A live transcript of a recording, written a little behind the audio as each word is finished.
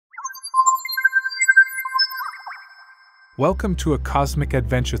Welcome to a cosmic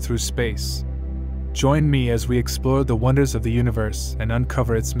adventure through space. Join me as we explore the wonders of the universe and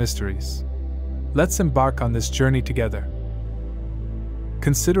uncover its mysteries. Let's embark on this journey together.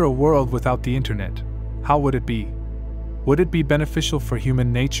 Consider a world without the internet. How would it be? Would it be beneficial for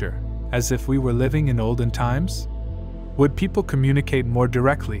human nature, as if we were living in olden times? Would people communicate more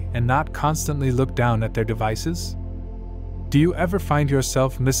directly and not constantly look down at their devices? Do you ever find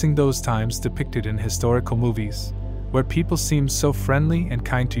yourself missing those times depicted in historical movies, where people seem so friendly and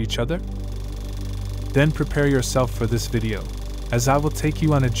kind to each other? Then prepare yourself for this video, as I will take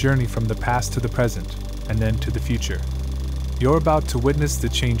you on a journey from the past to the present, and then to the future. You're about to witness the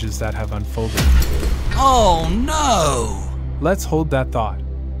changes that have unfolded. Oh no! Let's hold that thought.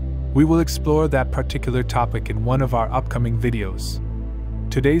 We will explore that particular topic in one of our upcoming videos.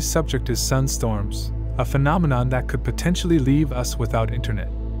 Today's subject is sunstorms, a phenomenon that could potentially leave us without internet.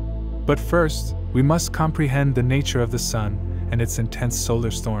 But first, we must comprehend the nature of the sun and its intense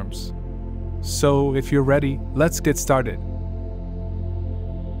solar storms. So, if you're ready, let's get started.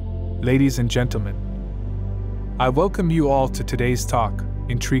 Ladies and gentlemen, I welcome you all to today's talk,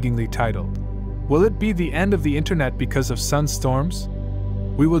 intriguingly titled, "Will it be the end of the internet because of sunstorms?"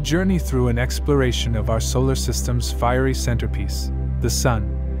 We will journey through an exploration of our solar system's fiery centerpiece, the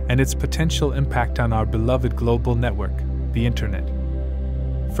sun, and its potential impact on our beloved global network, the internet.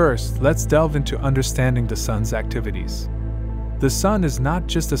 First, let's delve into understanding the sun's activities. The sun is not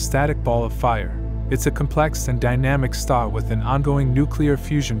just a static ball of fire, it's a complex and dynamic star with an ongoing nuclear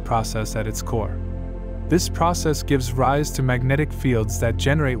fusion process at its core. This process gives rise to magnetic fields that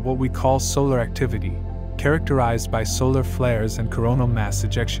generate what we call solar activity, characterized by solar flares and coronal mass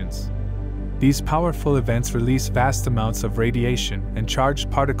ejections. These powerful events release vast amounts of radiation and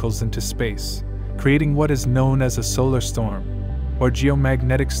charged particles into space, creating what is known as a solar storm, or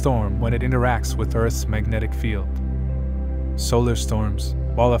geomagnetic storm when it interacts with Earth's magnetic field. Solar storms,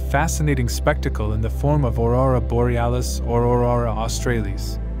 while a fascinating spectacle in the form of aurora borealis or aurora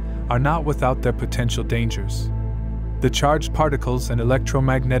australis, are not without their potential dangers. The charged particles and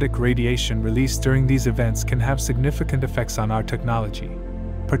electromagnetic radiation released during these events can have significant effects on our technology,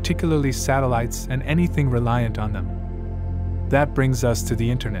 particularly satellites and anything reliant on them. That brings us to the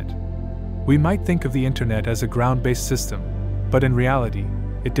internet. We might think of the internet as a ground-based system, but in reality,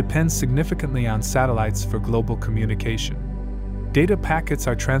 it depends significantly on satellites for global communication. Data packets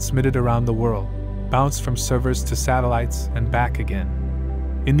are transmitted around the world, bounce from servers to satellites and back again.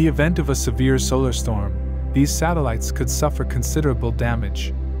 In the event of a severe solar storm, these satellites could suffer considerable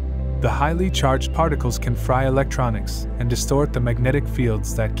damage. The highly charged particles can fry electronics and distort the magnetic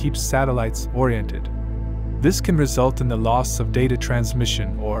fields that keep satellites oriented. This can result in the loss of data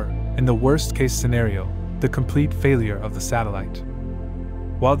transmission or, in the worst-case scenario, the complete failure of the satellite.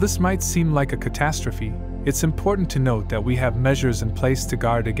 While this might seem like a catastrophe, it's important to note that we have measures in place to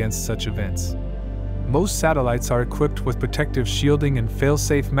guard against such events. Most satellites are equipped with protective shielding and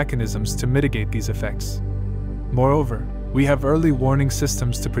fail-safe mechanisms to mitigate these effects. Moreover, we have early warning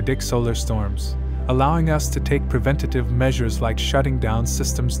systems to predict solar storms, allowing us to take preventative measures like shutting down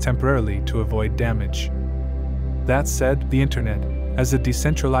systems temporarily to avoid damage. That said, the internet, as a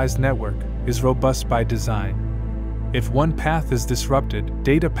decentralized network, is robust by design. If one path is disrupted,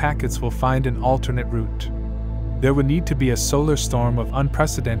 data packets will find an alternate route. There would need to be a solar storm of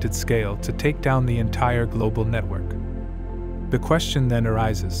unprecedented scale to take down the entire global network. The question then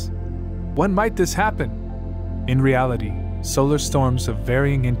arises, when might this happen? In reality, solar storms of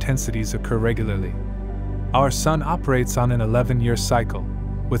varying intensities occur regularly. Our sun operates on an 11-year cycle,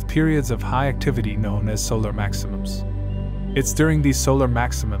 with periods of high activity known as solar maximums. It's during these solar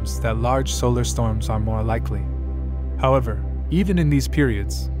maximums that large solar storms are more likely. However, even in these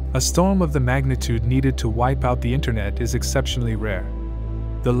periods, a storm of the magnitude needed to wipe out the internet is exceptionally rare.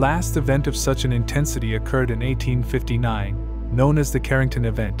 The last event of such an intensity occurred in 1859, known as the Carrington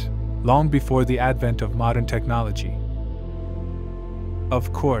event, long before the advent of modern technology.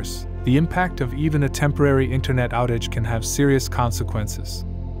 Of course, the impact of even a temporary internet outage can have serious consequences,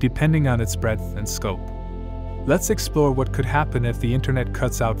 depending on its breadth and scope. Let's explore what could happen if the internet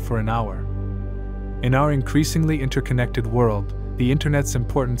cuts out for an hour. In our increasingly interconnected world, the internet's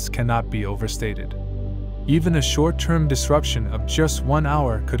importance cannot be overstated. Even a short-term disruption of just 1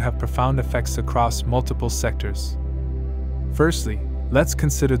 hour could have profound effects across multiple sectors. Firstly, let's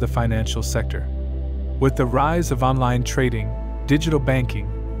consider the financial sector. With the rise of online trading, digital banking,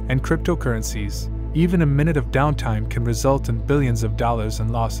 and cryptocurrencies, even a minute of downtime can result in billions of dollars in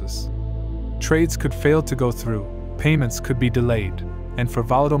losses. Trades could fail to go through, payments could be delayed, and for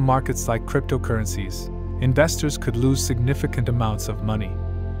volatile markets like cryptocurrencies, investors could lose significant amounts of money.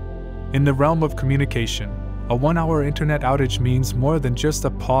 In the realm of communication, A 1-hour internet outage means more than just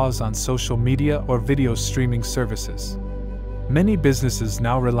a pause on social media or video streaming services. Many businesses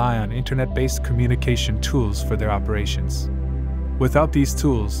now rely on internet-based communication tools for their operations. Without these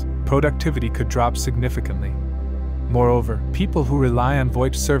tools, productivity could drop significantly. Moreover, people who rely on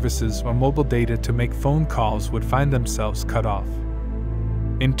VoIP services or mobile data to make phone calls would find themselves cut off.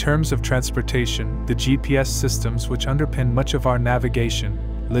 In terms of transportation, the GPS systems which underpin much of our navigation,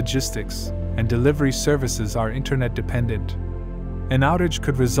 logistics, and delivery services are internet-dependent. An outage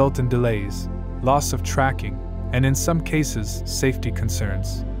could result in delays, loss of tracking, and in some cases, safety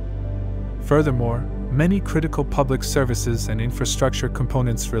concerns. Furthermore, many critical public services and infrastructure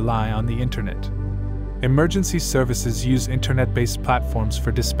components rely on the internet. Emergency services use internet-based platforms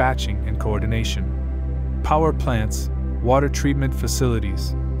for dispatching and coordination. Power plants, water treatment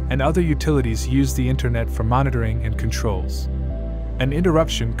facilities, and other utilities use the internet for monitoring and controls. An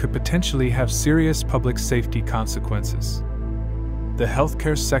interruption could potentially have serious public safety consequences. The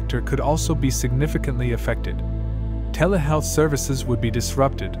healthcare sector could also be significantly affected. Telehealth services would be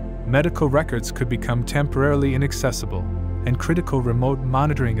disrupted, medical records could become temporarily inaccessible, and critical remote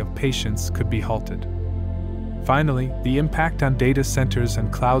monitoring of patients could be halted. Finally, the impact on data centers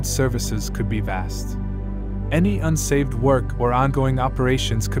and cloud services could be vast. Any unsaved work or ongoing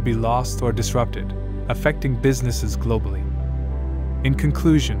operations could be lost or disrupted, affecting businesses globally. In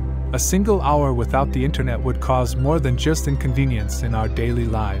conclusion, a single hour without the internet would cause more than just inconvenience in our daily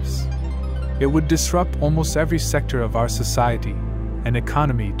lives. It would disrupt almost every sector of our society and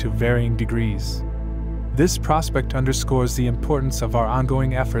economy to varying degrees. This prospect underscores the importance of our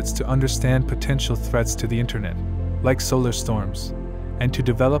ongoing efforts to understand potential threats to the internet, like solar storms, and to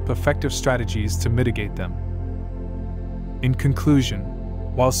develop effective strategies to mitigate them. In conclusion,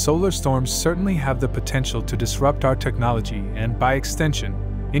 while solar storms certainly have the potential to disrupt our technology and, by extension,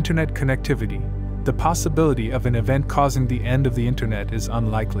 internet connectivity, the possibility of an event causing the end of the internet is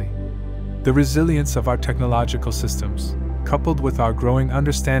unlikely. The resilience of our technological systems, coupled with our growing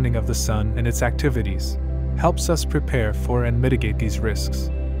understanding of the sun and its activities, helps us prepare for and mitigate these risks.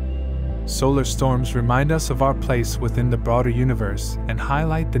 Solar storms remind us of our place within the broader universe and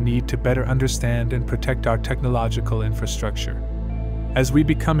highlight the need to better understand and protect our technological infrastructure. As we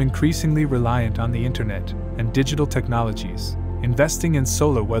become increasingly reliant on the internet and digital technologies, investing in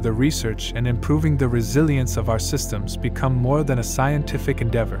solar weather research and improving the resilience of our systems become more than a scientific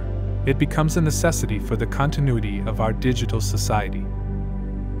endeavor. It becomes a necessity for the continuity of our digital society.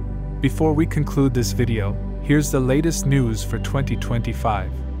 Before we conclude this video, here's the latest news for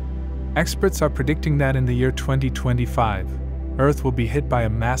 2025. Experts are predicting that in the year 2025, Earth will be hit by a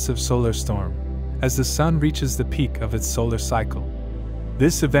massive solar storm, as the Sun reaches the peak of its solar cycle.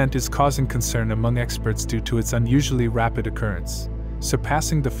 This event is causing concern among experts due to its unusually rapid occurrence,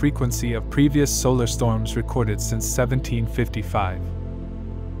 surpassing the frequency of previous solar storms recorded since 1755.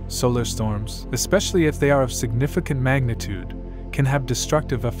 Solar storms, especially if they are of significant magnitude, can have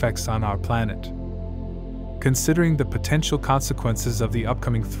destructive effects on our planet. Considering the potential consequences of the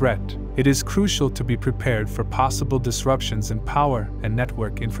upcoming threat, it is crucial to be prepared for possible disruptions in power and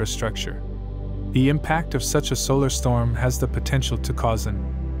network infrastructure. The impact of such a solar storm has the potential to cause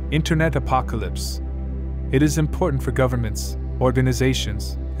an internet apocalypse. It is important for governments,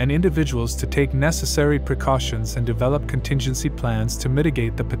 organizations, and individuals to take necessary precautions and develop contingency plans to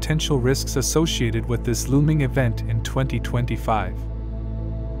mitigate the potential risks associated with this looming event in 2025.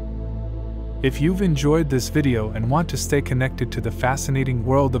 If you've enjoyed this video and want to stay connected to the fascinating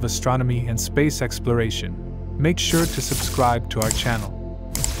world of astronomy and space exploration, make sure to subscribe to our channel.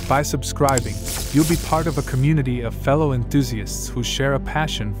 By subscribing, you'll be part of a community of fellow enthusiasts who share a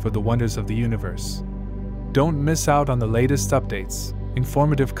passion for the wonders of the universe. Don't miss out on the latest updates,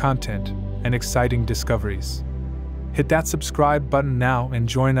 informative content, and exciting discoveries. Hit that subscribe button now and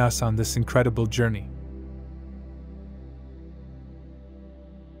join us on this incredible journey.